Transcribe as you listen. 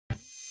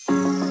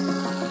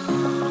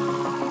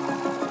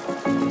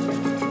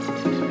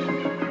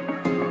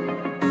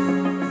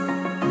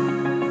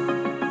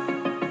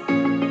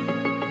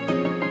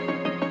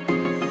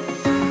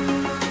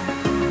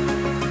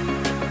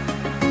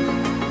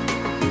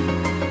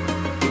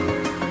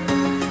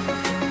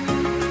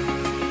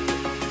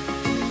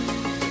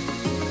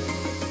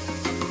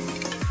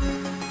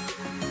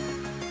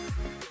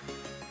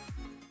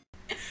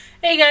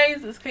Hey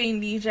guys, it's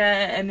Queendija,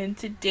 and in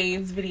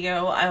today's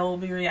video, I will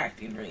be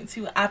reacting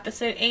to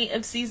episode 8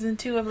 of season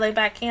 2 of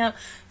Layback Camp.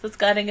 So let's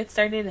go ahead and get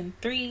started in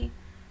 3,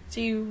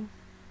 2,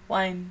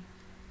 1,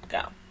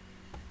 go.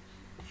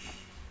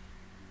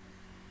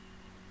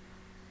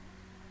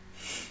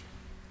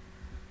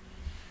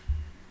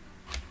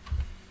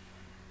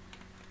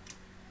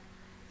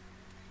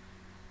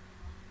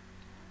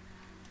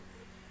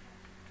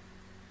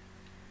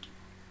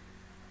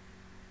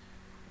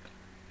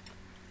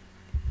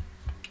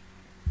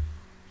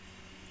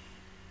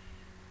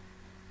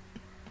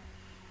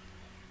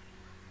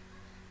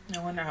 I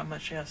wonder how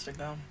much she has to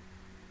go.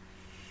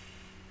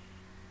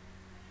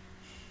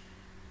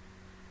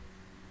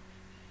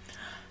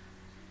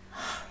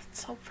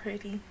 It's so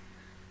pretty.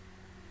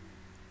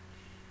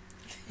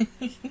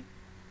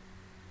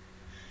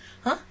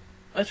 Huh?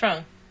 What's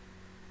wrong?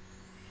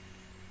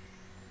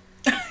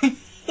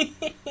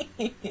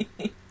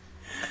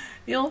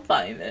 You'll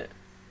find it.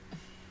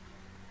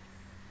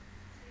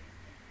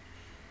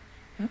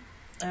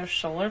 There's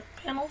solar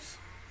panels.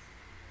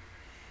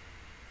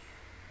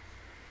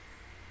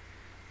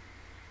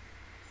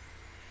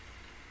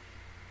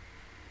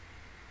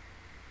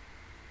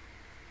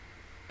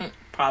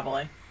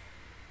 Probably.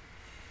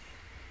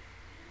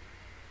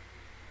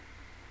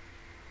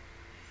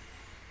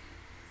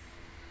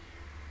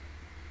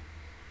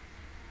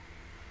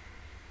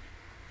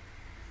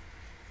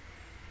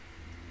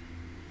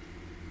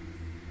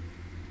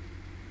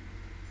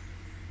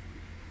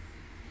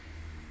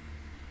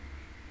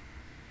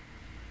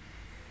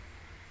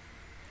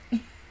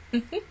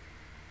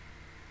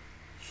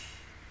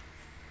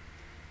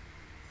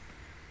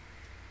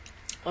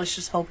 Let's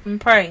just hope and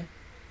pray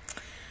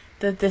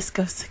that this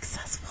goes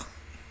successful.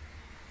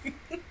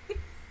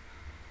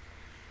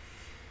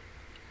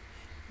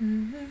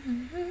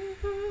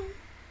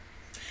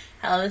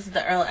 Hell, this is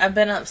the early. I've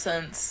been up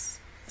since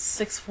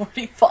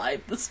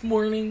 6:45 this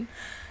morning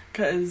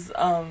because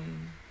I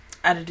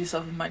had to do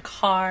stuff with my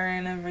car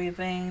and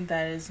everything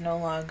that is no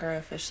longer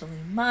officially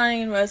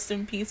mine. Rest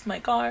in peace, my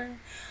car.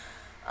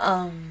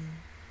 And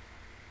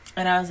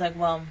I was like,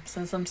 well,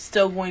 since I'm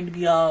still going to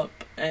be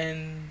up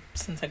and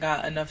since I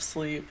got enough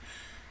sleep,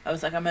 I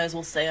was like, I might as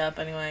well stay up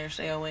anyway or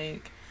stay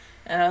awake.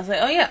 And I was like,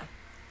 oh yeah,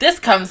 this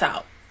comes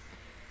out.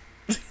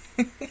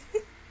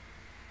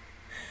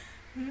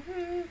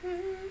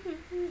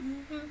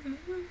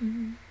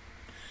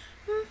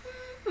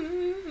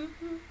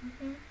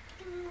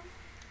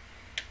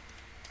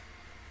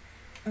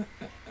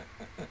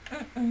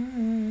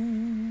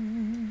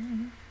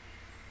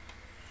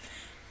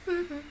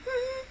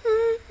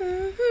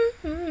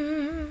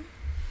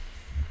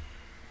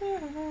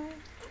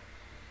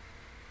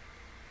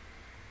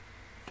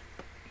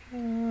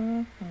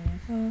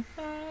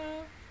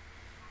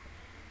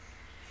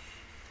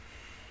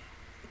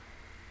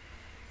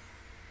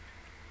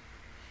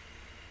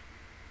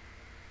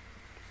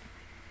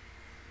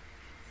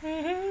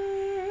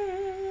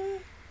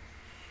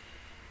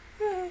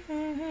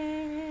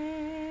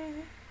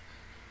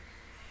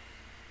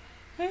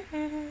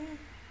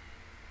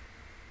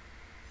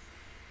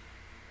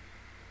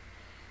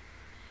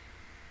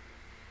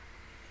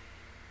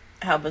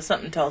 How, but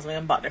something tells me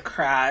I'm about to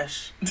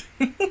crash.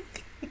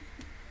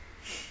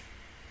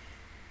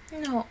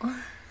 No.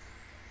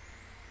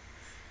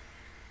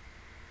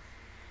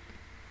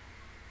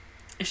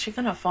 Is she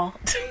gonna fall?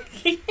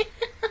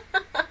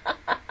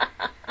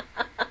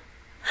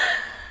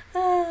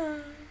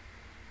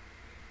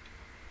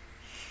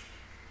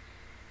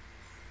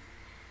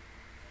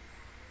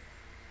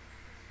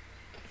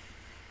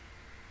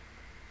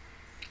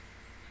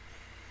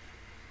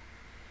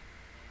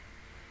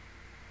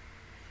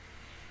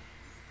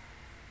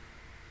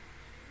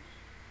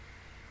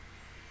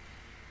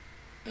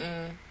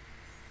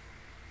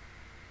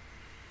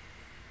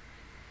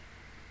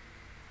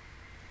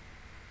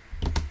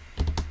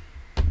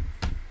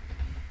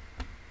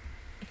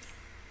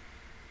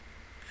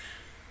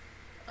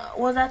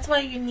 Well, that's why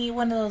you need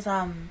one of those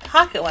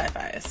pocket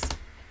Wi-Fi's.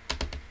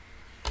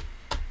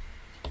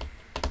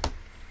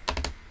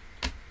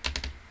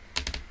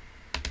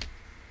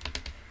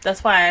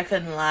 That's why I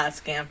couldn't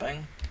last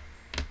camping.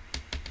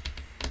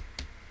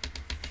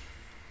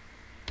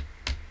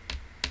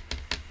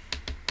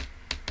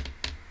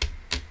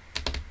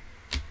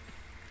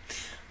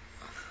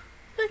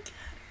 Look at her.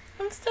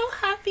 I'm so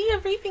happy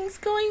everything's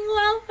going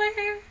well for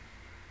her.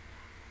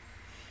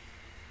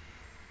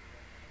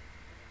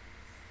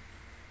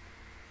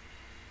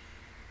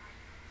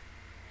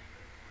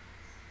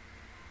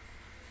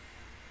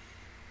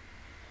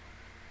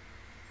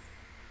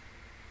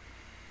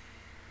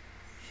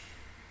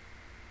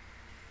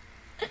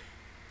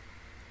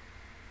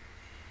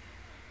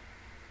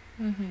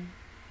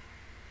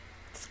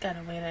 Just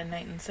gotta wait at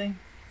night and see.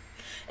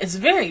 It's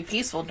very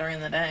peaceful during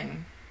the day.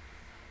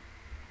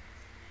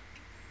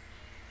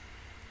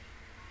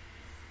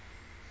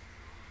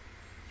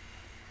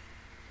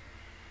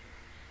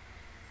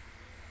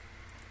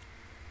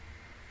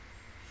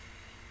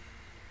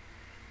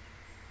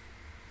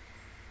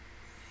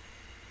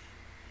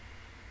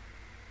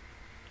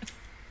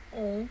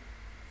 Oh.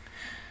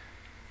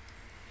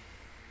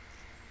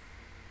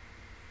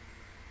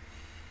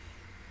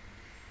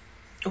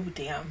 Oh,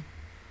 damn.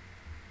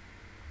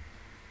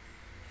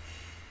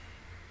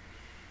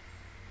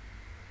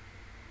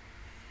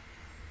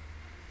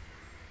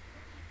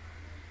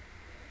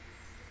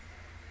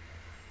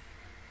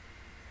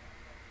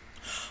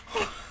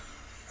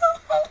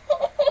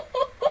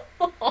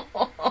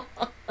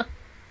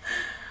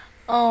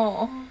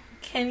 Oh,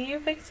 can you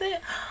fix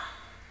it?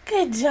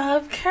 Good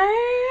job,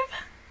 Curve.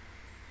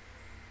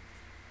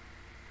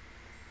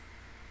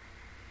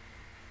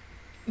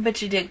 But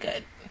you did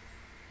good.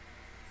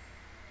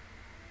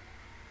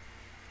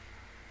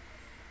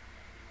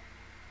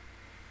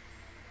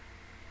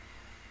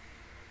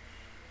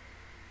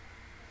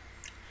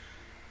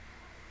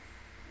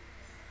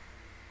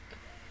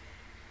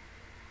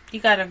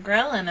 You got a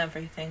grill and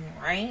everything,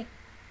 right?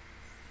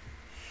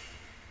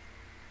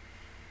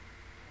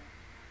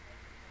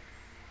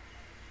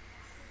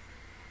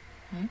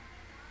 Hmm?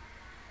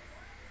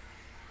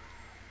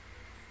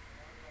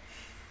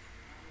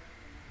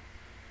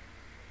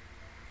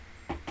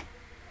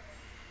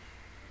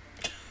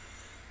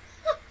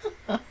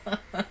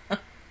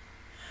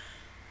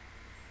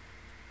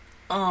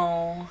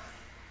 Oh,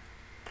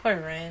 poor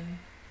Rin.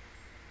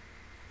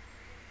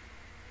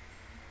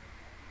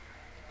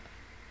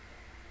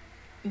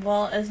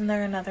 Well, isn't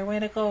there another way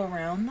to go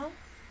around, though?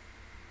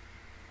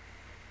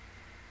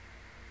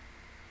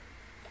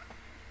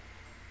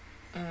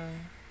 Mm.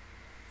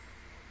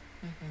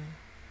 Mm-hmm.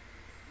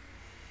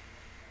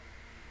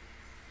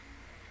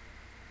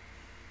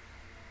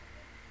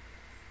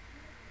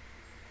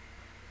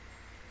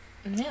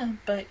 Yeah,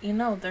 but you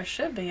know, there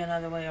should be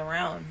another way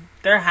around.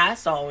 There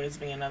has to always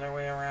be another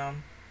way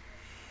around.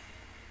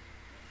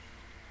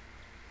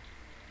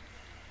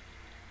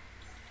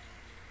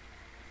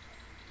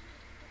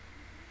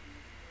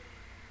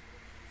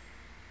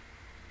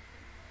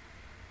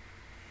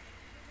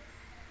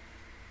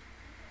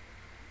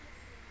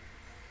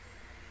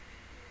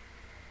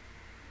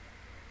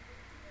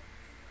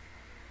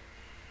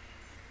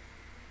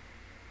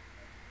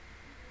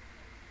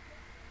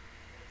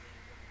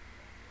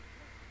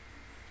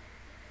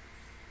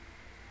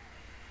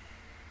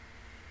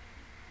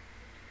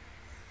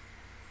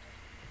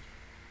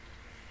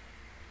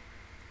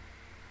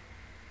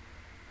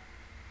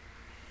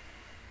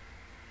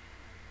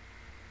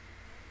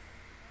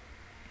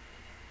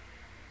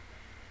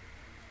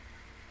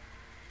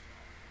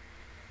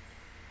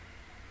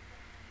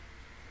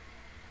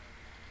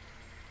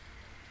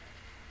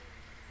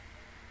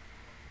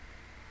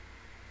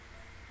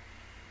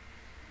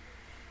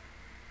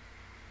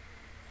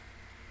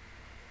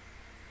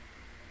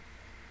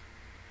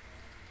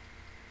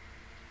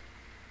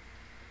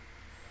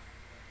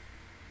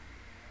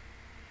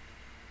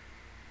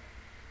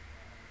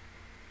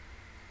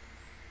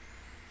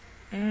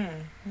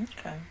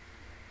 Okay.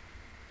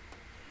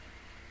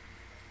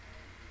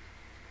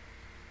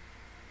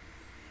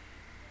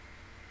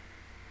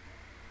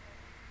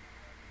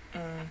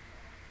 Mm.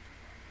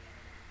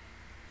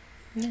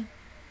 Yeah.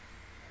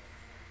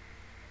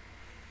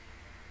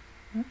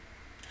 Mm.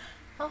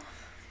 Oh.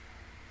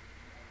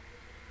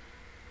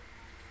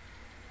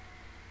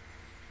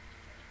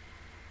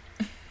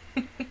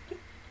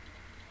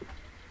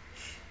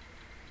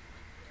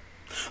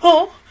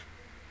 Oh.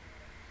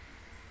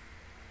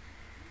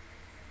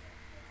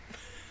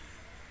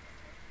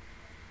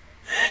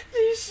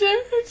 You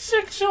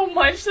shook so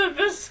much that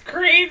the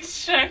screen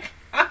shook.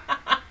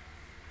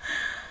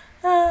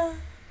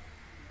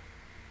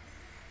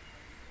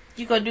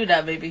 You gonna do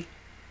that, baby.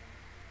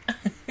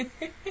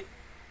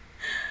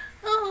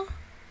 Oh.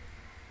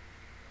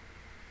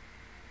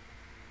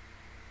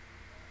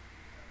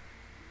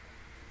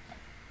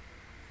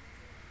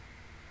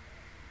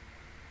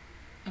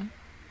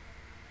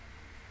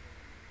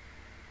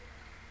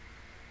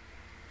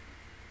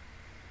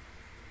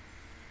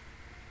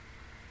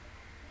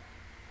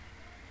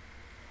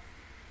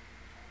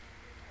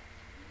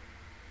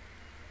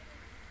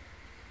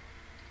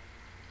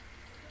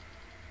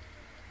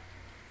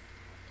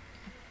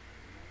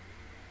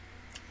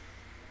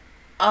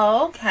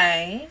 Oh,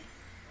 okay.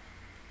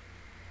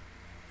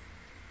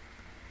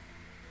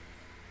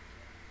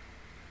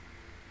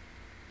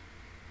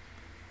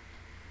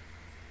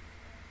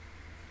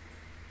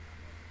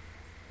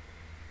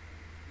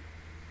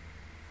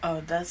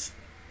 Oh, that's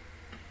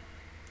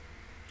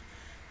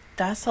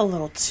a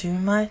little too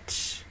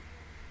much.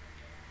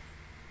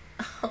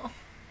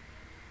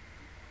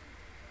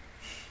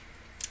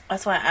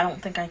 That's why I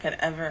don't think I could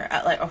ever,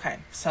 okay,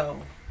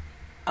 so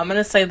I'm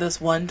gonna say this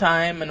one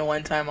time and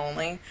one time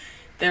only.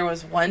 There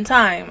was one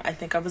time, I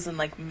think I was in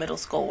like middle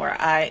school, where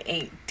I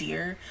ate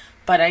deer,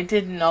 but I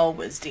didn't know it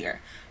was deer.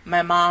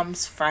 My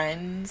mom's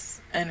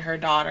friends and her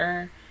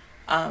daughter,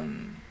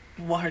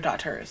 her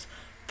daughters,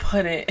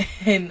 put it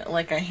in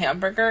like a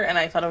hamburger, and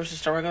I thought it was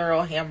just a regular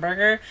old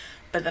hamburger.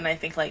 But then I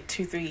think like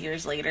 2-3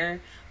 years later,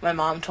 my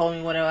mom told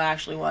me what it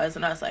actually was,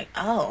 and I was like,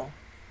 oh.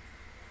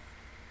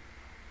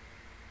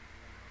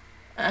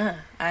 I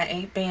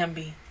ate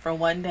Bambi for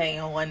one day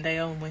and one day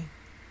only.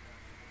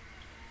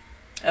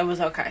 It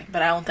was okay,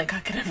 but I don't think I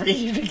could ever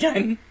eat it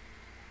again.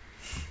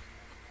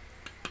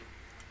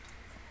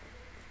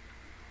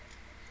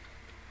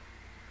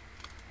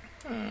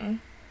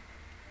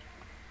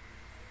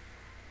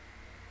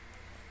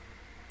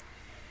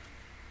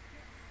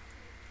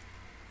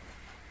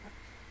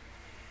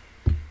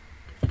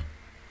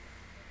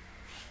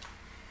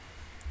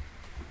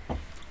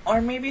 Or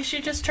maybe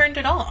she just turned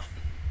it off.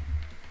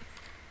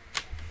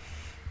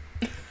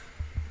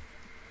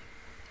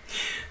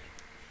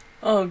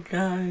 Oh,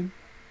 God.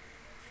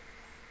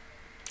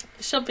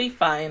 She'll be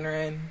fine,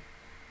 Rin.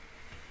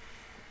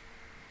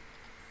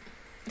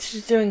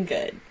 She's doing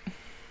good.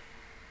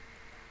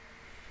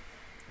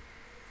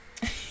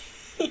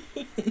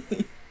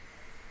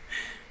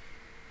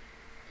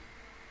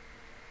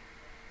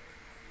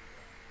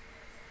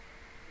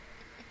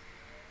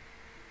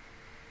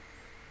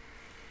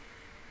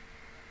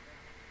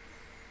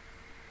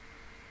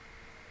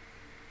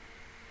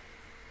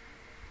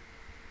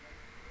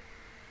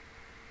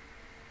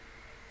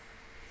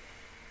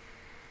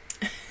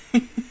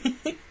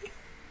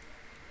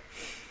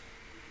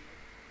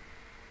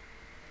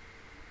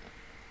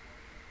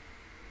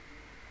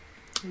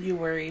 You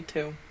worry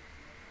too.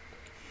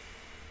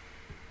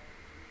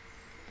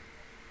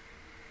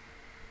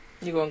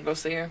 You gonna go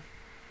see her?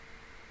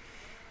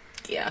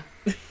 Yeah.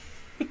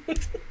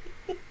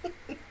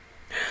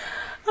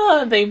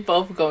 Oh, they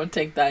both gonna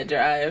take that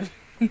drive.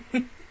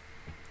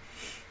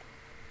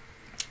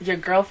 Your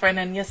girlfriend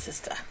and your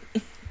sister.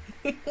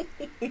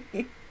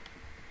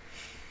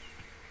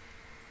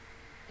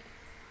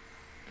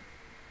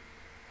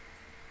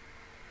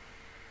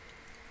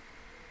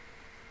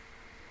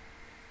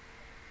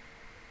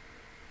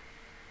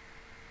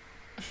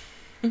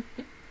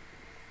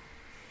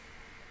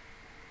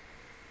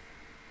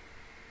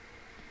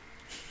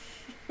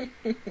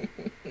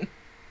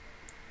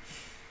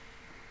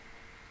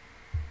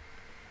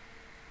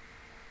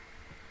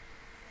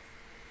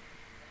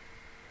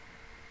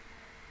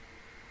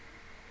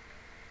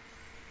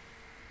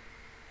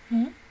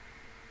 Hmm?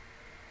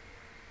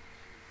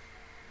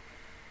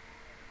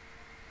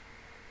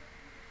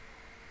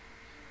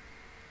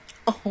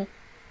 Oh.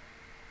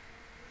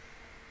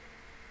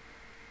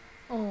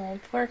 Oh,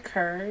 poor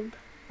Curb.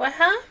 What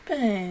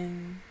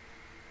happened?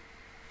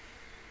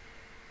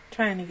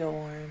 Trying to go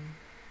warm.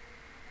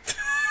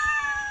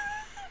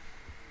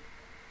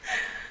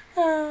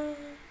 Oh.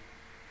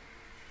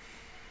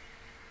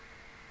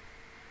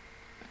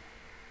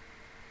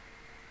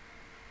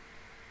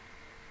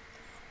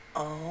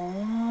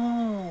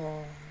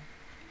 Oh.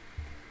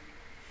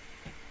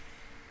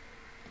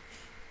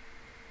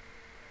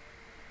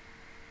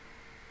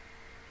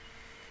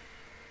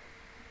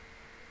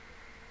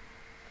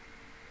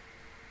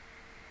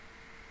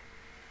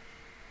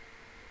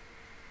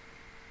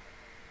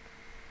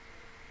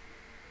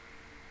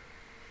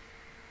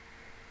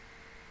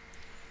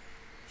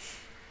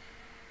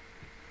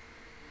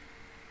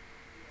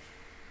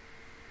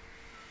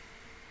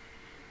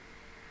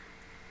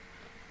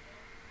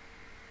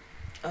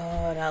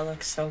 Oh, that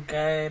looks so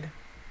good.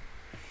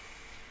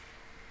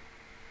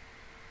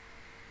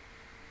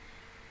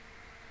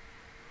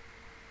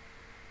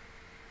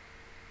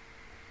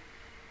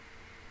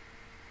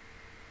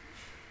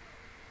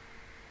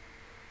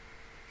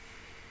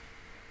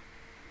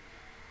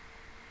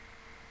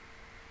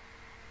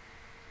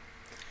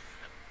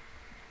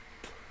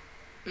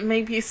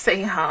 Maybe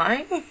say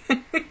hi?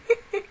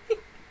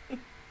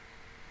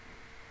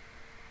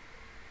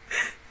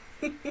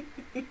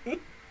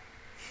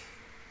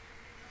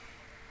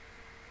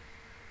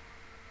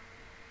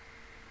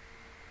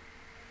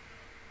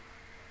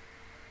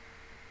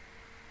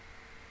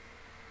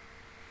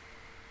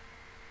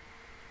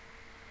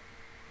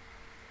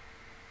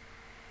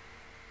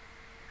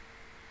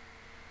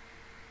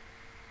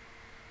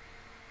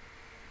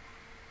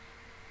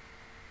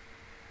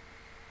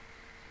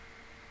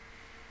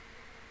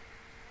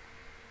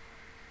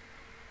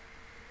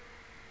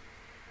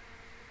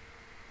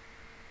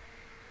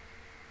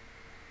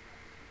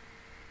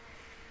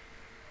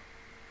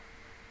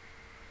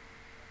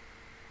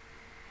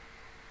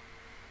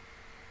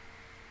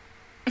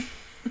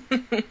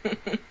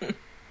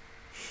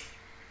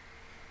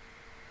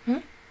 Hmm?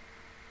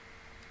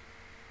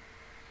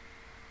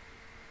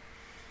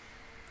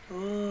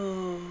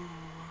 Ooh.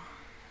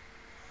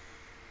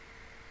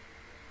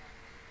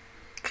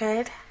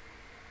 Good.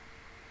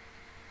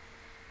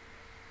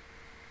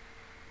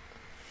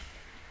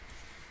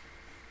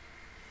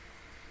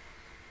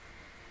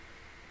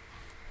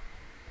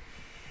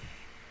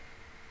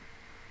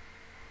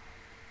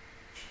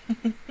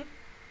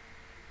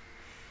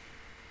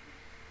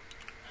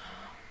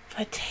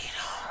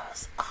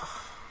 Potatoes.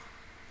 Oh.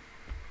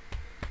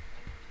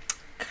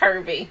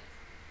 Kirby.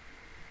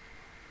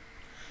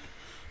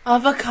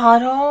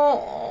 Avocado.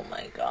 Oh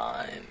my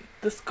god.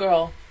 This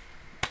girl.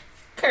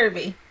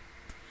 Kirby.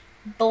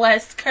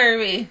 Blessed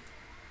Kirby.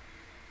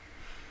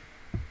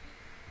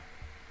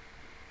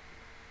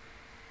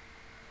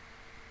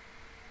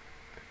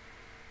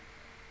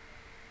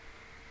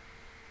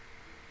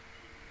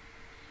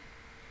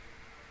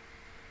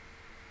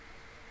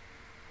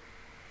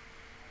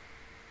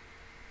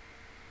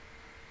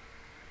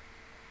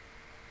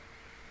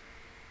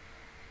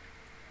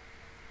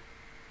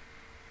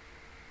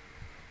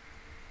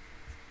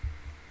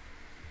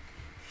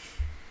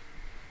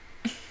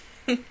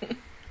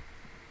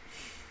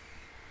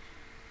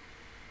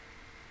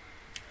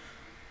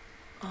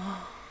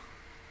 Oh.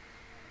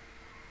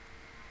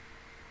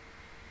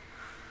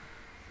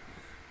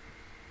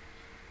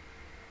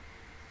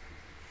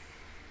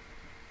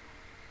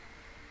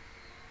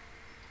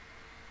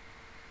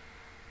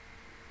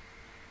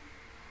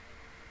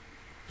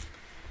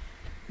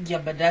 Yeah,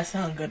 but that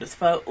sounds good as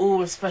fuck.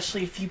 Ooh,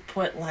 especially if you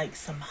put like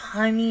some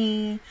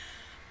honey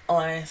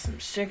or some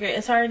sugar.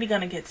 It's already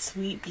gonna get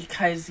sweet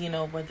because, you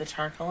know, with the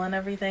charcoal and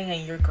everything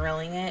and you're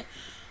grilling it.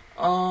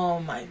 Oh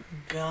my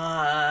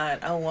god.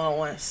 I want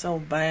one so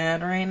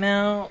bad right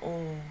now.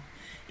 Ooh.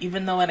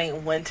 Even though it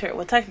ain't winter.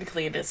 Well,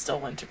 technically it is still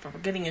winter, but we're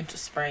getting into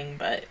spring,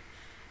 but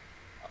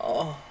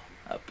oh,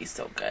 that would be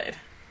so good.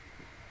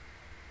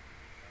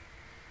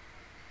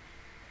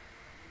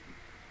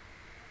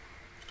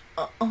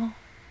 Uh-oh.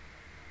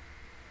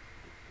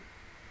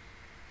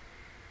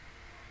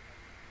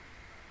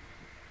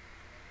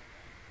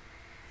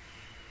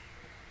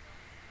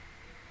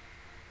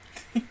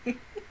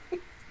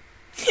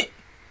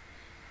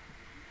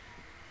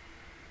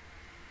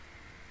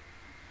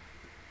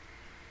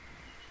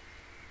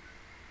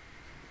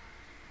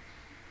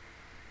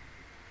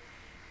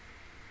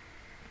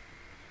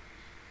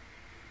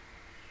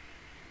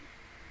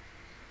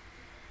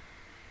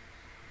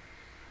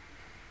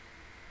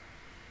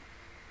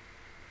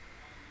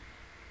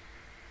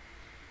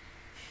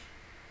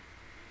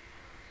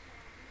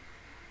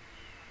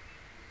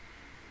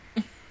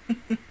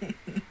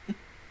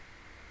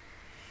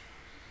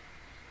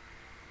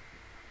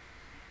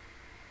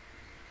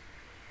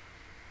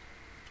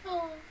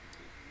 Oh,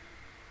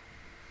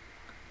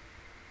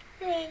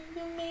 Greg,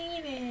 you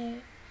made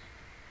it.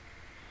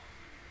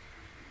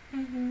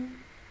 Mm-hmm.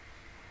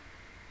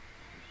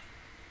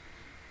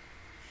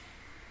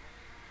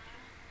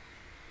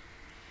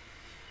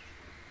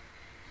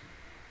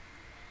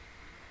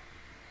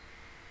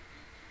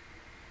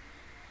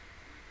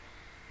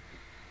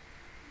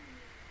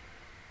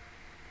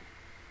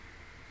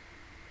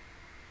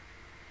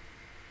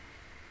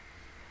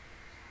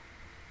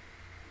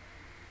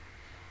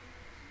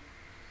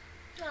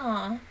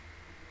 Aw.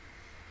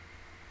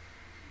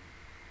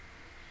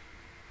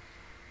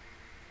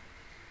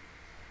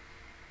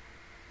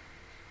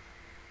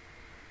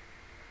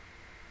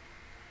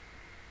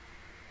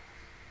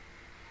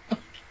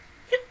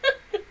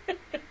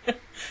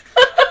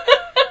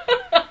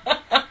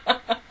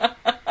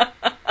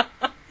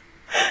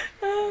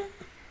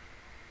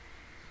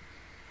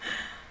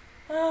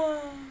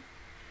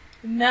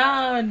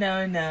 No,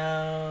 no,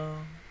 no.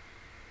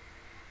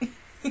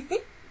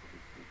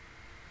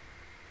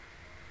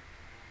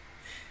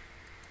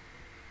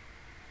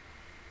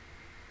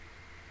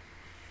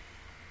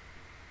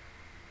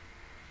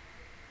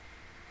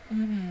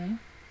 Mm-hmm.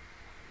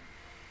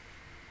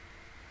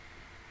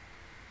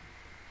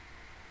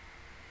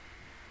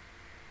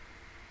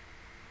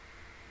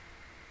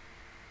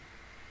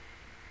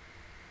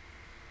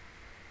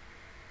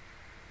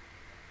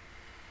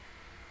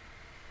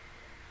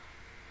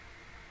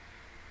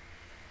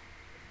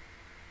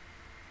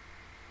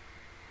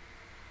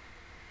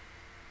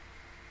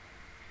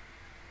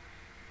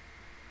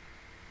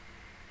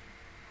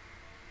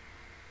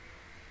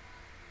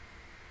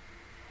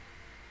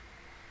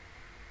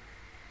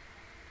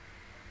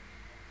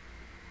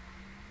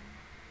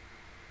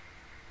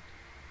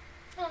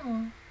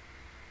 Oh.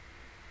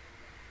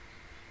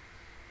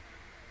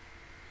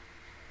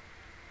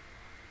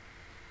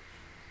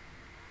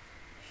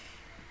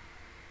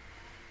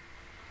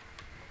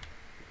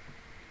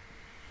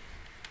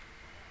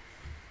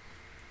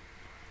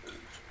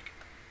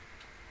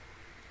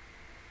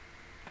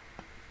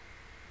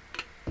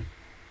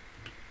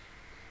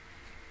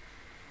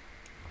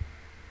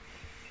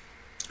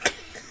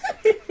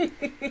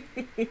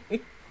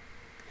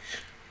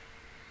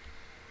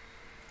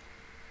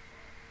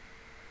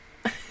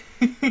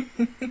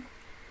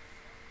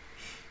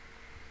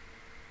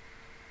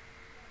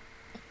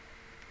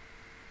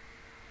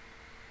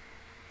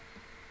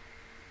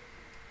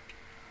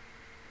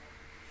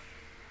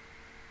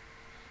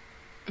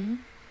 Mm-hmm.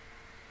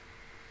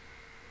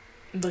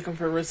 Looking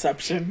for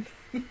reception.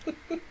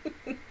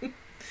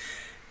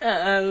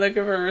 Looking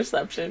for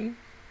reception.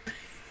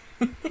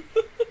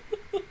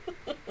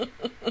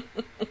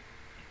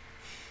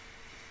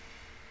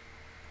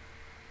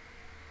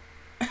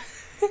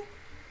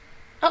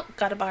 Oh,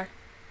 got a bar.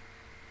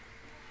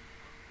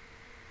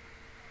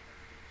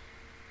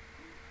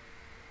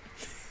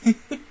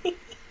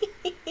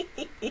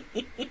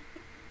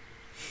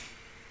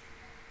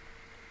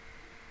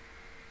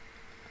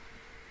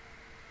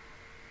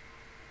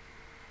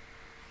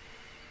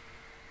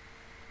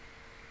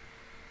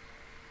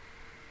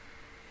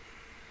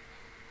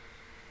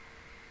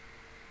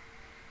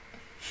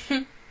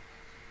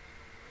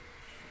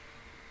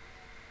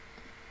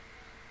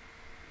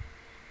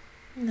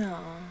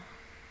 No.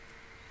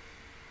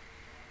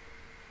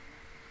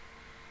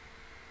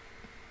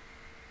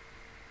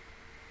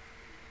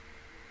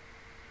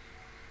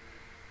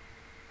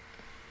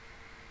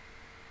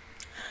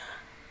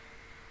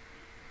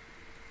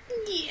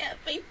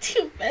 my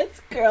two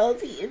best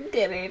girls eating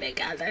dinner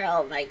together.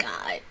 Oh my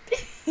god.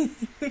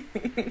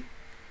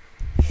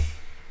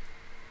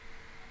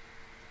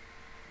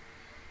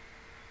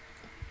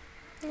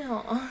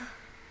 No.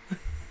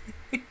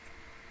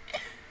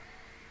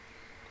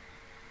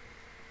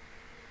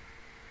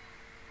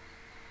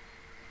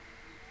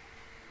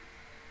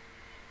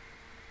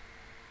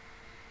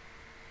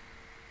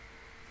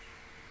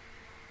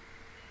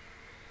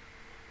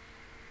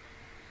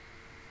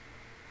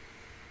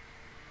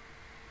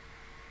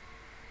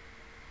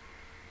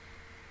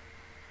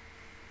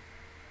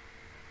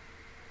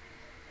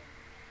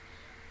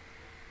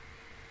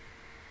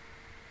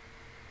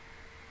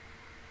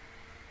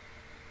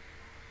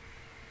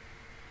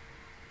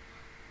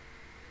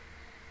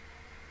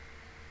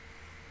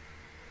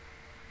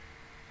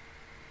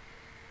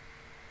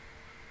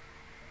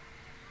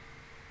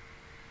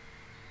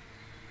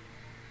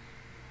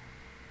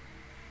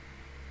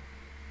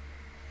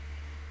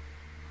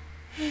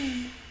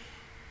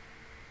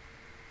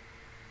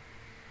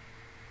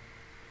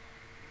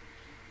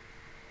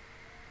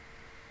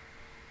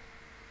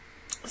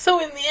 So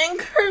in the end,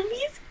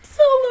 Kirby's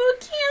solo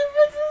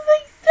canvas is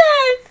a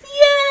success.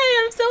 Yay!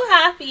 I'm so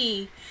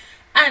happy.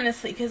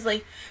 Honestly, because,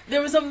 like,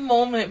 there was a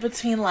moment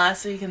between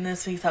last week and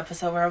this week's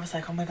episode where I was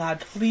like, oh my god,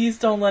 please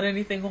don't let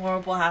anything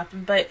horrible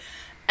happen. But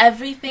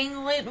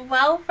everything went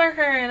well for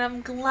her, and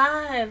I'm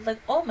glad. Like,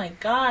 oh my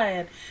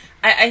god.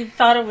 I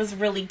thought it was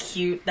really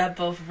cute that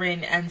both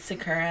Rin and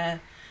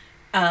Sakura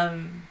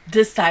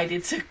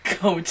decided to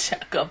go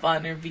check up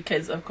on her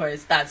because, of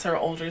course, that's her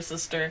older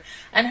sister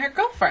and her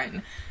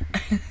girlfriend.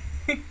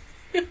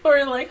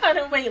 Or like, I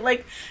don't wait,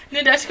 like,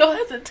 Nadeshiko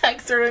hasn't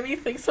texted or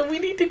anything, so we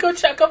need to go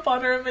check up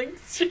on her and make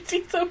sure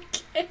she's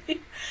okay.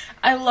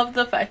 I love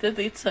the fact that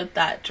they took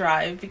that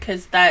drive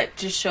because that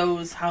just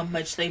shows how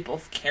much they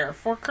both care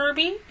for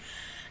Kirby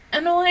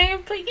in a way.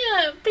 But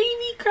yeah,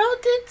 baby girl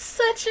did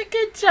such a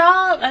good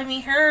job. I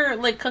mean, her,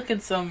 like, cooking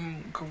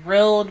some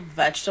grilled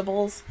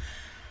vegetables.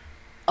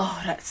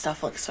 Oh, that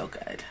stuff looks so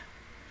good.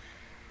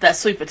 That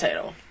sweet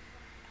potato.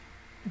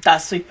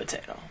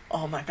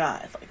 Oh my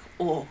god. Like,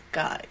 oh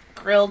god.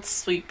 Grilled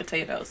sweet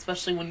potato.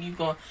 Especially when you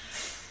go,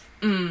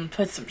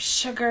 put some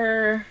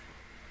sugar,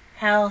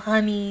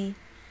 honey,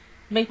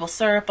 maple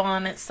syrup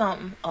on it,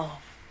 something. Oh.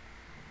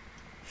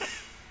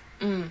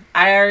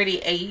 I already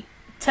ate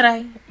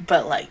today,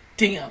 but like,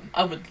 damn,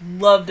 I would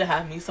love to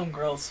have me some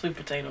grilled sweet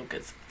potato,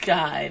 because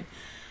god.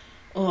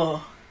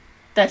 Oh.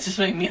 That just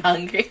made me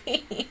hungry.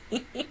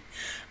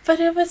 But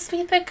it was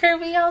sweet that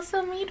Kirby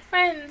also made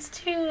friends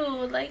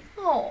too. Like,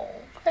 oh,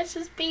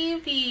 precious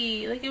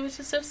baby. Like, it was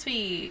just so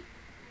sweet.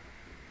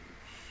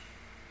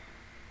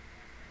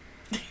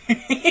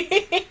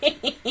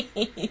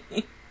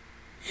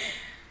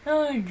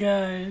 Oh my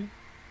god.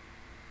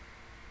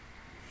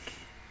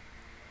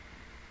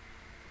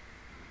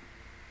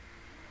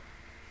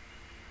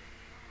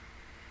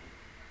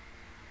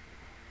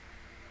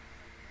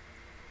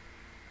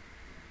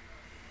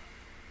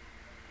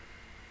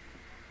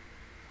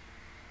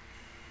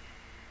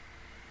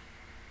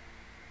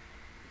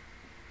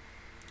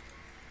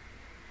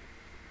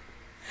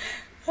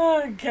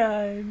 Oh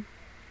god.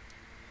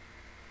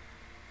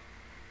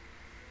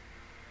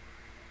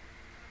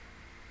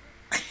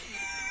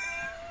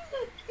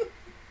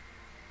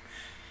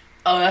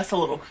 Oh, that's a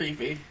little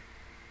creepy.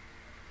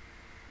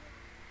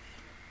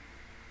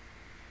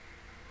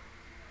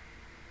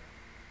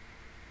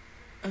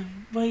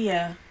 But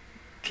yeah.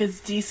 Because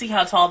do you see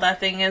how tall that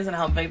thing is and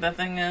how big that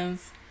thing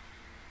is?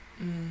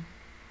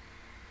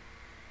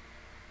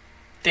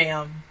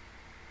 Damn.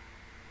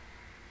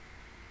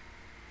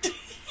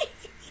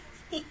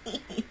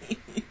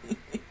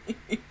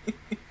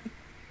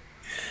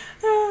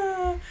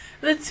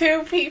 The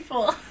two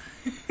people.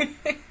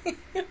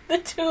 The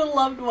two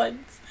loved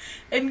ones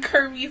in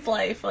Kirby's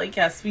life. Like,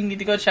 yes, we need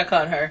to go check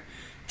on her.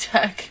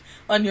 Check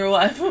on your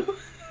waifu.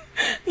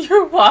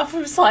 Your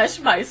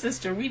waifu / my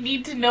sister. We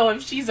need to know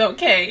if she's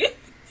okay.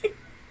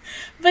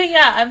 But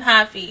yeah, I'm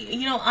happy.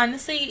 You know,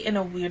 honestly, in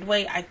a weird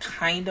way, I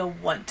kind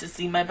of want to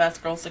see my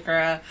best girl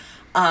Sakura.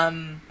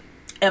 And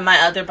my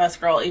other best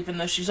girl, even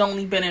though she's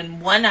only been in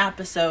one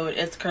episode,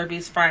 is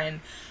Kirby's friend.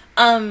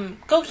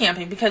 Go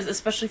camping, because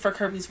especially for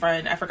Kirby's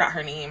friend, I forgot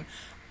her name.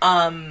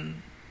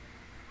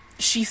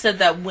 She said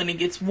that when it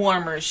gets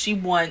warmer, she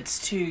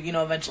wants to, you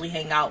know, eventually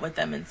hang out with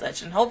them and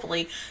such. And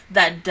hopefully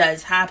that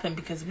does happen,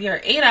 because we are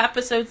 8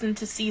 episodes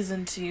into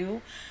season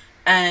 2.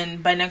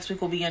 And by next week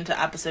we'll be into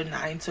episode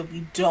 9. So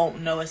we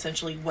don't know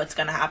essentially what's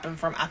going to happen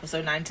from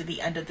episode 9 to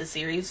the end of the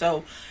series.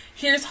 So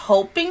here's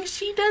hoping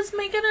she does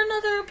make it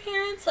another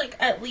appearance. Like,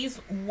 at least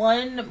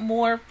one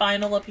more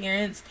final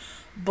appearance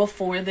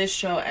before this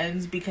show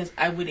ends. Because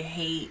I would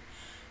hate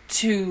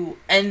to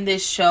end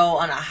this show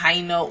on a high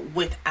note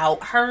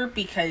without her,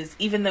 because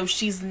even though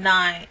she's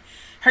not,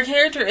 her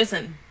character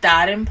isn't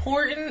that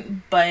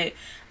important, but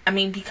I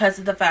mean, because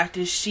of the fact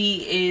is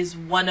she is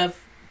one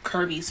of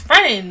Kirby's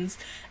friends,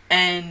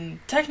 and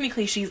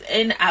technically she's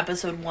in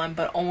episode 1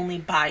 but only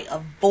by a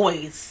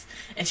voice.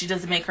 and she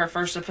doesn't make her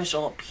first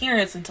official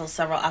appearance until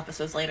several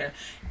episodes later.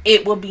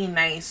 It would be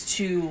nice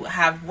to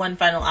have one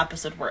final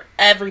episode where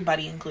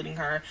everybody, including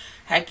her,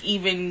 heck,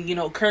 even, you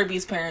know,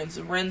 Kirby's parents,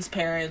 Ren's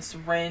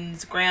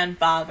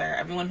grandfather,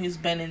 everyone who's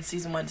been in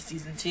season 1 to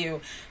season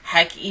 2,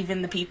 heck,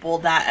 even the people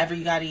that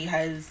everybody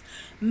has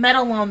met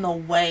along the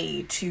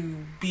way to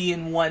be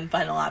in one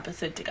final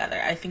episode together.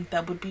 I think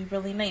that would be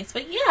really nice.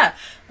 But yeah,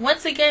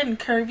 once again,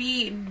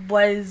 Kirby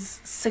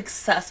was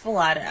successful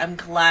at it. I'm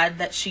glad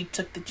that she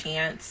took the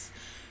chance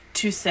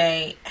to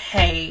say,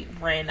 hey,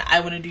 Ren,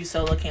 I want to do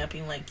solo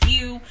camping like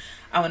you.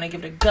 I want to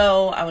give it a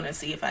go. I want to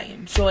see if I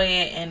enjoy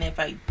it. And if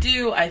I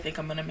do, I think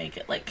I'm going to make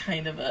it like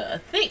kind of a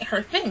thing,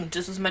 her thing,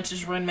 just as much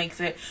as Ren makes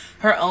it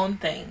her own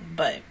thing.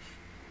 But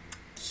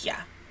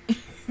yeah.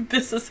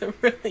 This is a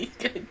really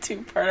good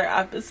 2-parter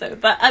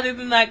episode. But other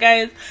than that,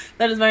 guys,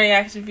 that is my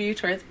reaction view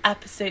towards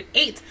episode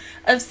 8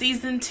 of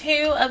season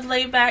 2 of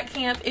Laid Back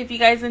Camp. If you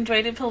guys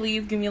enjoyed it,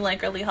 please give me a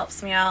like. Really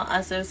helps me out.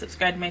 Also,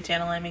 subscribe to my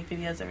channel. I make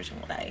videos every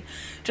single day.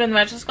 Join the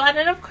Metro Squad.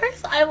 And of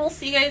course, I will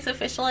see you guys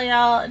officially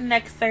out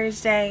next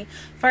Thursday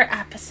for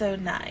episode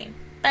 9.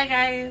 Bye,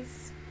 guys.